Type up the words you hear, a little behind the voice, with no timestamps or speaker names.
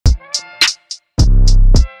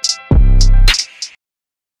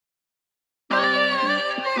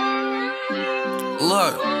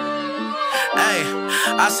Look. Hey,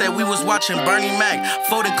 I said we was watching Bernie Mac,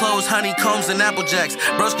 folded clothes, honeycombs, and Apple Jacks.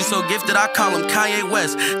 Broski so gifted, I call him Kanye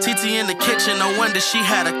West. TT in the kitchen, no wonder she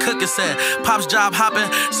had a cooking set. Pop's job hopping,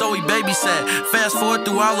 so he babysat. Fast forward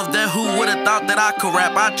through all of that, who would've thought that I could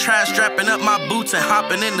rap? I tried strapping up my boots and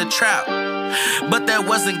hopping in the trap, but that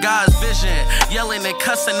wasn't God's vision. Yelling and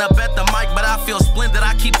cussing up at the mic, but I feel splendid.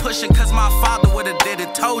 I keep pushing cause my father would've did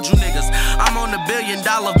it. Told you niggas, I'm on a $1 billion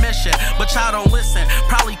mission, but y'all don't listen.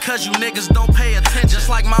 Probably cause you niggas don't pay attention. Just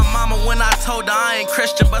like my mama when I told her I ain't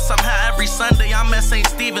Christian, but somehow every Sunday I'm at St.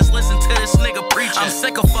 Stephen's, listen to this nigga preaching. I'm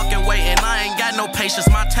sick of fucking waiting, I ain't got no patience.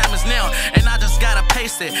 My time is now, and I just gotta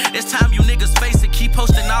pace it. It's time you niggas face it. Keep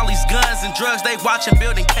posting all these guns and drugs they watching,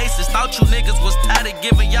 building cases. Thought you niggas was tired of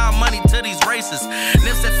giving y'all money to these racists.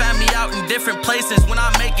 Nips that found me out in different places. When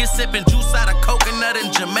I make it, sipping juice out of coconut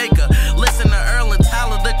in Jamaica. Listen to Earl and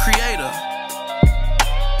Tyler, the creator.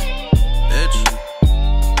 Bitch.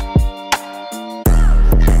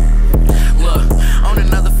 Look, on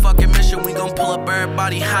another fucking mission, we gon' pull up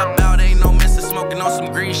everybody, hop out, ain't no missing, smoking on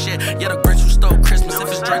some green shit. Yeah, the Grinch who stole Christmas. If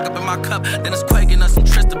it's drank up in my cup, then it's quaking us some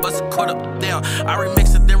Tristan, bust a quarter down. I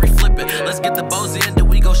remix it, then reflip it. Let's get the bows in, then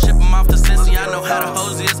we go ship them off to Cincy. I know how the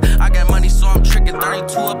hose is. I got money, so I'm tricking.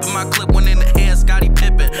 32 up in my clip, one in the head, Scottie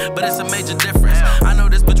Pippen. But it's a major difference. I know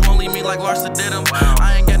this bitch won't leave me like Larsa did him.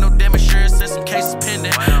 I ain't got no damn insurance, since some cases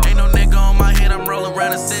pending. Ain't no nigga on my head, I'm rolling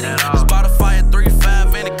around the city. Just bought a fire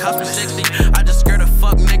 3.5 and it cost me 60. I just scared a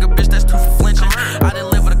fuck nigga, bitch, that's too for flinching. I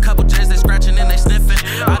done live with a couple J's, they scratching and they sniffing.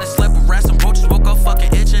 I done slept with rats and roaches, woke up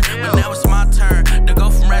fucking itching. But now it's my turn to go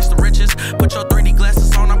from rags to riches. Put your 3D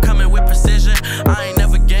glasses on, I'm coming with precision. I ain't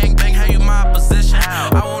never gangbang, how you my opposition?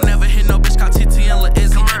 I won't never hit no bitch called TT and Lil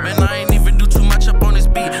Izzy. Man, I ain't even do too much up on this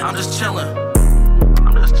beat, I'm just chillin'.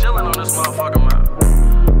 I'm just chillin' on this motherfucker, man.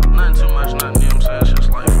 Nothing too much, nothing, you know what I'm saying? It's just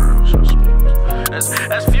life for real.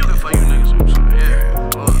 That's Fugett for you niggas, you know what I'm saying? Yeah.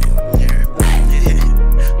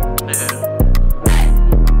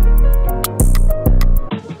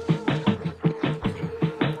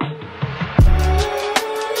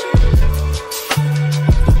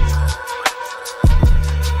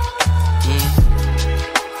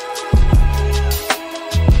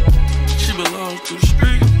 To the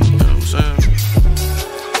street, you know what I'm saying?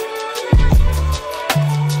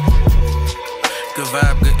 Good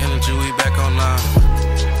vibe, good energy, we back online.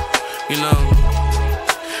 You know,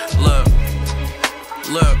 look.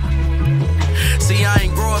 See, I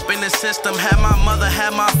ain't grow up in the system. Had my mother,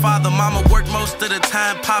 had my father. Mama worked most of the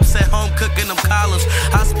time. Pops at home cooking them collars.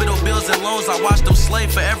 Hospital bills and loans, I watched them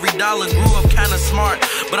slave for every dollar. Grew up kinda smart,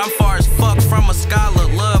 but I'm far as fuck from a scholar.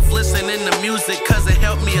 Love listening to music cause it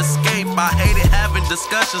helped me escape. I hated having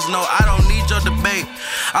discussions, no, I don't need your debate.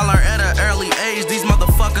 I learned at an early age, these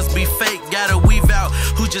motherfuckers be fake. Gotta weave out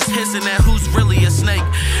who just hissing and who's really a snake.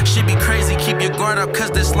 Shit be crazy, keep your guard up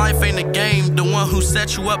cause this life ain't a game. The one who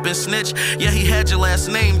set you up and snitch, yeah, he had your last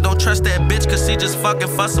name. Don't trust that bitch cause she just fucking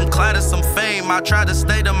for some clout or some fame. I try to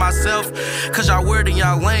stay to myself cause y'all weird and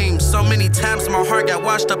y'all lame. So many times my heart got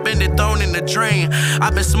washed up and it thrown in the drain.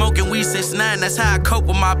 I've been smoking weed since 9, that's how I cope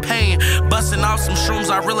with my pain. Busting off some shrooms,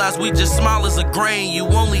 I realized we just small as a grain. You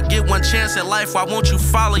only get one chance at life, why won't you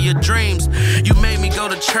follow your dreams? You made me go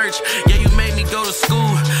to church, yeah, you made me go to school.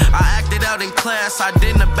 I acted out in class, I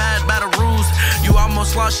didn't abide by the rules. You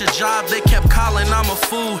almost lost your job, they kept calling, I'm a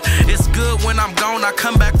fool. It's good when I'm gone, I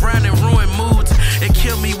come back round and ruin moods. It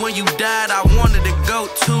killed me when you died, I wanted to go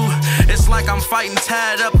too. It's like I'm fighting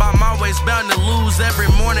tied up, I'm always bound to lose. Every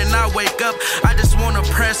morning I wake up, I just wanna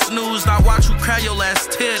press snooze. I watch you cry your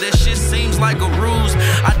last tear, that shit seems like a ruse.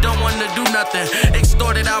 I don't wanna do nothing,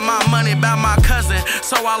 extorted out my money by my cousin.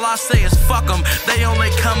 So all I say is fuck them, they only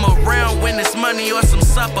come around when it's money or some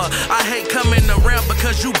supper. I hate coming around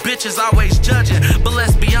because you bitches always judging. But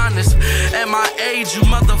let's be honest, at my age you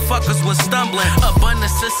motherfuckers was stumbling.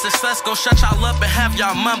 Abundance is success, go shut y'all up and have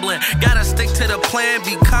y'all mumbling. Gotta stick to the plan,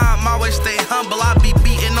 be calm, always stay humble. I be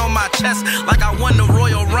beating on my chest like I won the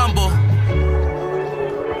Royal Rumble.